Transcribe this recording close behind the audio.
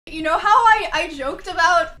You know how I joked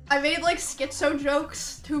about, I made like schizo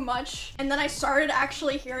jokes too much, and then I started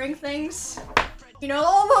actually hearing things? You know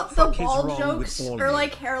all the bald jokes or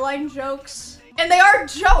like hairline jokes? And they are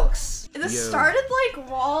jokes! This started like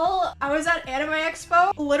while I was at Anime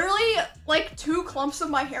Expo. Literally like 2 clumps of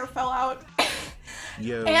my hair fell out.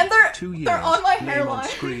 And they're on my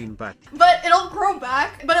hairline. But it'll grow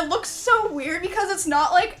back, but it looks so weird because it's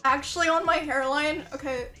not like actually on my hairline.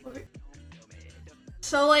 Okay,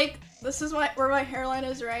 so like this is where my hairline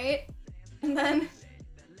is, right? And then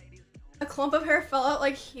a clump of hair fell out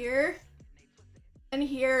like here and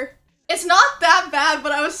here. It's not that bad,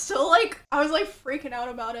 but I was still like, I was like freaking out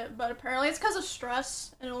about it, but apparently it's because of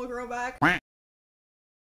stress and it'll grow back.